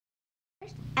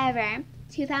First ever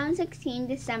 2016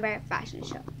 December fashion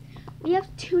show. We have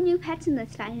 2 new pets in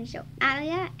this fashion show,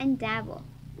 Alia and Dabble.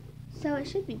 So it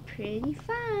should be pretty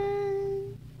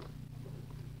fun.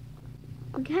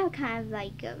 We have kind of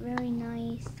like a very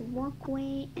nice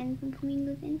walkway and some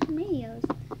flamingos and tomatoes.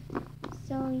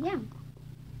 So yeah,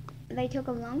 they took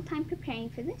a long time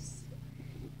preparing for this.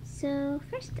 So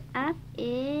first up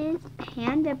is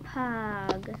Panda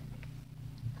Pug.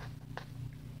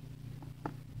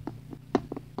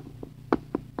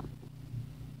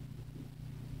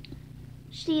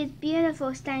 She is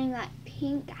beautiful, standing like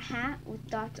pink hat with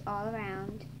dots all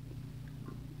around.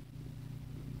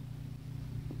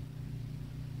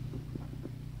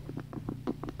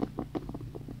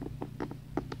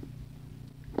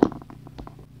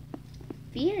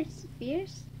 Fierce,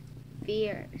 fierce,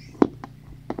 fierce.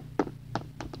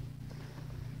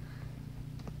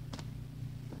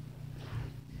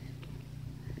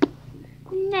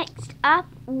 Next up,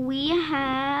 we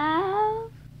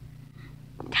have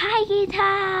Tiger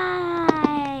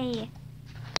Tie.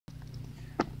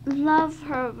 Love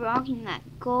her rocking that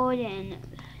golden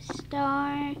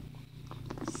star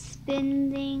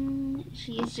spinning.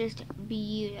 She is just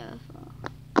beautiful.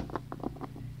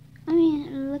 I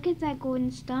mean, look at that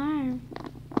golden star.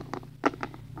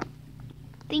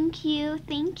 Thank you,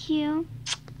 thank you.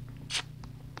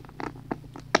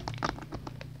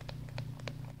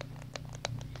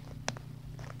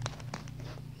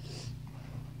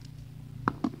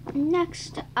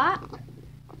 Next up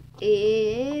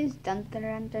is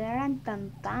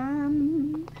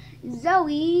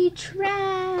Zoe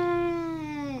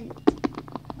Trent.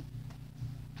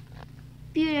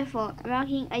 Beautiful,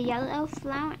 rocking a yellow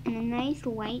flower and a nice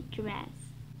white dress.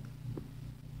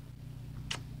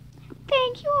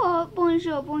 Thank you.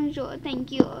 Bonjour, bonjour.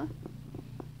 Thank you.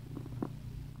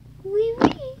 Oui,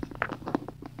 oui.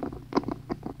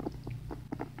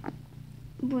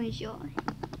 Bonjour.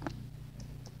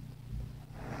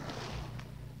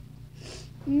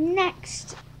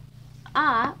 Next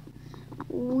up,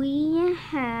 we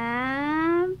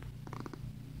have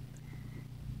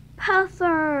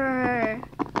Puffer.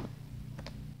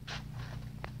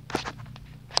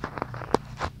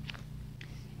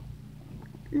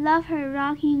 Love her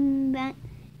rocking that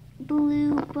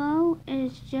blue bow.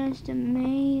 It's just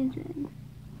amazing.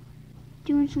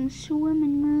 Doing some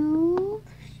swimming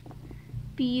moves.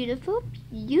 Beautiful,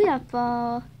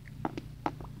 beautiful.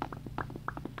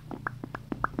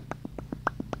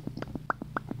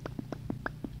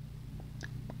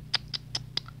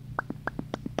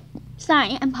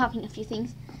 Sorry, I'm popping a few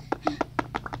things.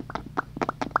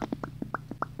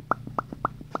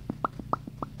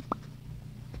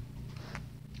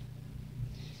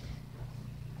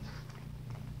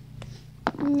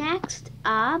 Next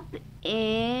up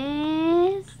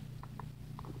is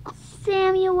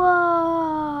Samuel.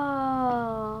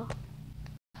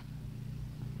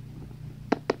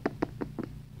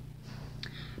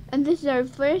 And this is our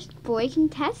first boy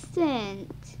contestant.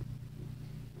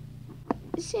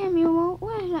 Samuel,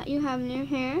 what is that you have in your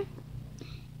hair?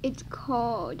 It's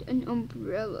called an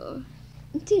umbrella.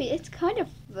 Dude, it's called a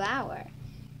flower.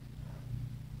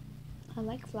 I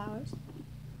like flowers.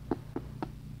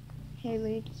 Hey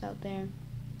ladies out there,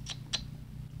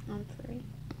 I'm free.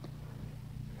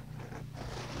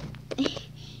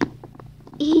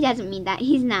 He doesn't mean that,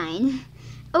 he's 9.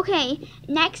 Okay,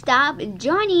 next up,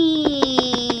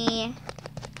 Johnny.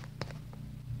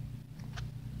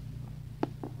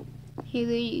 Hey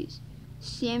ladies,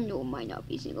 Samuel might not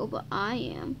be single, but I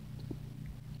am.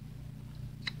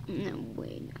 And I'm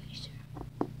way nicer.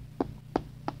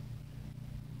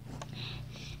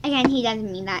 Again, he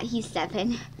doesn't mean that, he's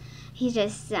 7. He's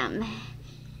just,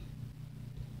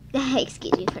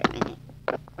 excuse me for a minute.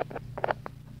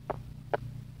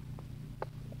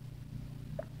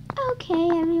 Okay,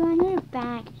 everyone, we're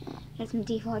back. There's some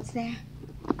defaults there.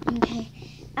 Okay,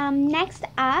 next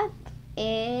up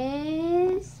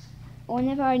is one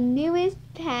of our newest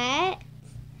pets,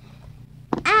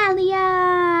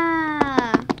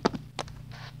 Alia.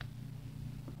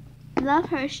 Love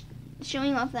her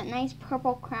showing off that nice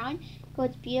purple crown.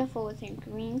 Goes beautiful with her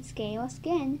green scale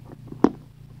skin.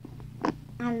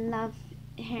 I love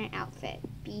her outfit.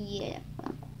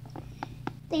 Beautiful.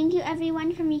 Thank you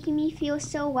everyone for making me feel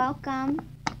so welcome.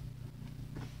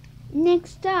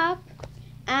 Next up,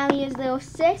 Alia's little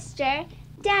sister,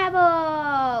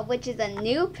 Dabble, which is a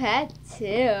new pet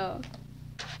too.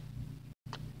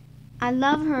 I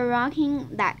love her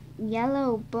rocking that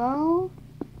yellow bow.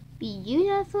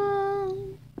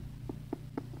 Beautiful.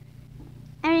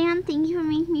 Everyone, thank you for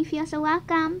making me feel so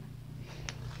welcome.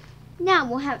 Now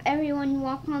we'll have everyone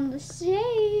walk on the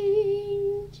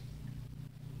stage.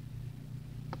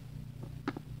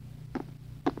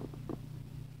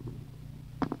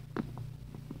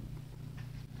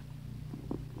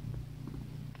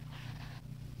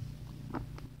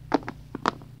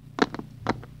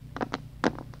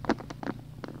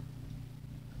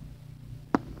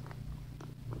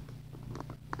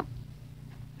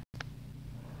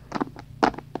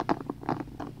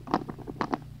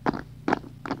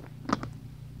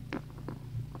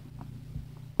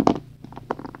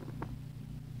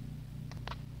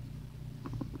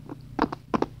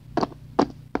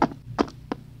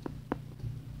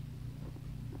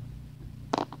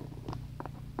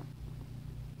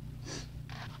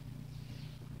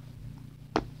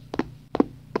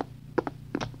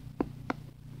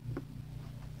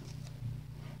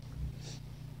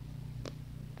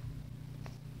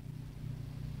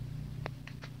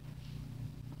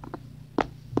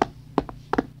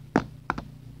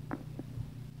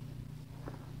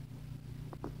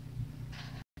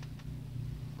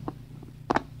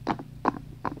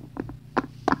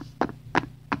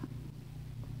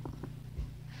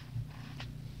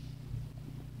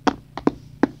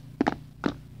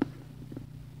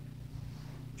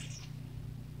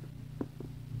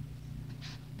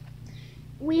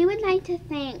 we would like to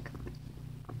thank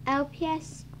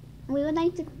LPS. We would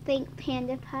like to thank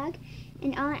Panda Pug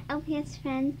and all our LPS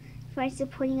friends for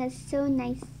supporting us so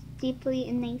deeply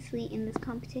and nicely in this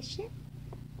competition.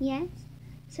 Yes.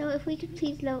 So if we could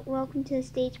please welcome to the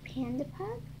stage Panda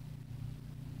Pug.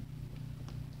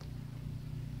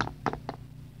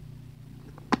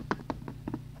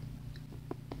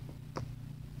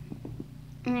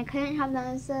 And I couldn't help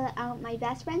notice my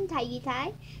best friend, Tidy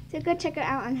Ty. So go check her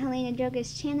out on Helena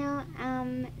Droga's channel.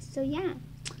 So yeah.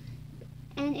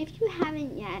 And if you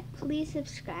haven't yet, please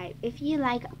subscribe if you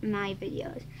like my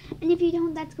videos. And if you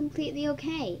don't, that's completely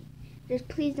okay. Just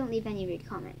please don't leave any rude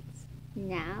comments.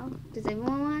 Now, does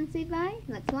everyone want to say bye?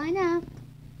 Let's line up.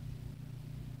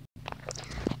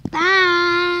 Bye!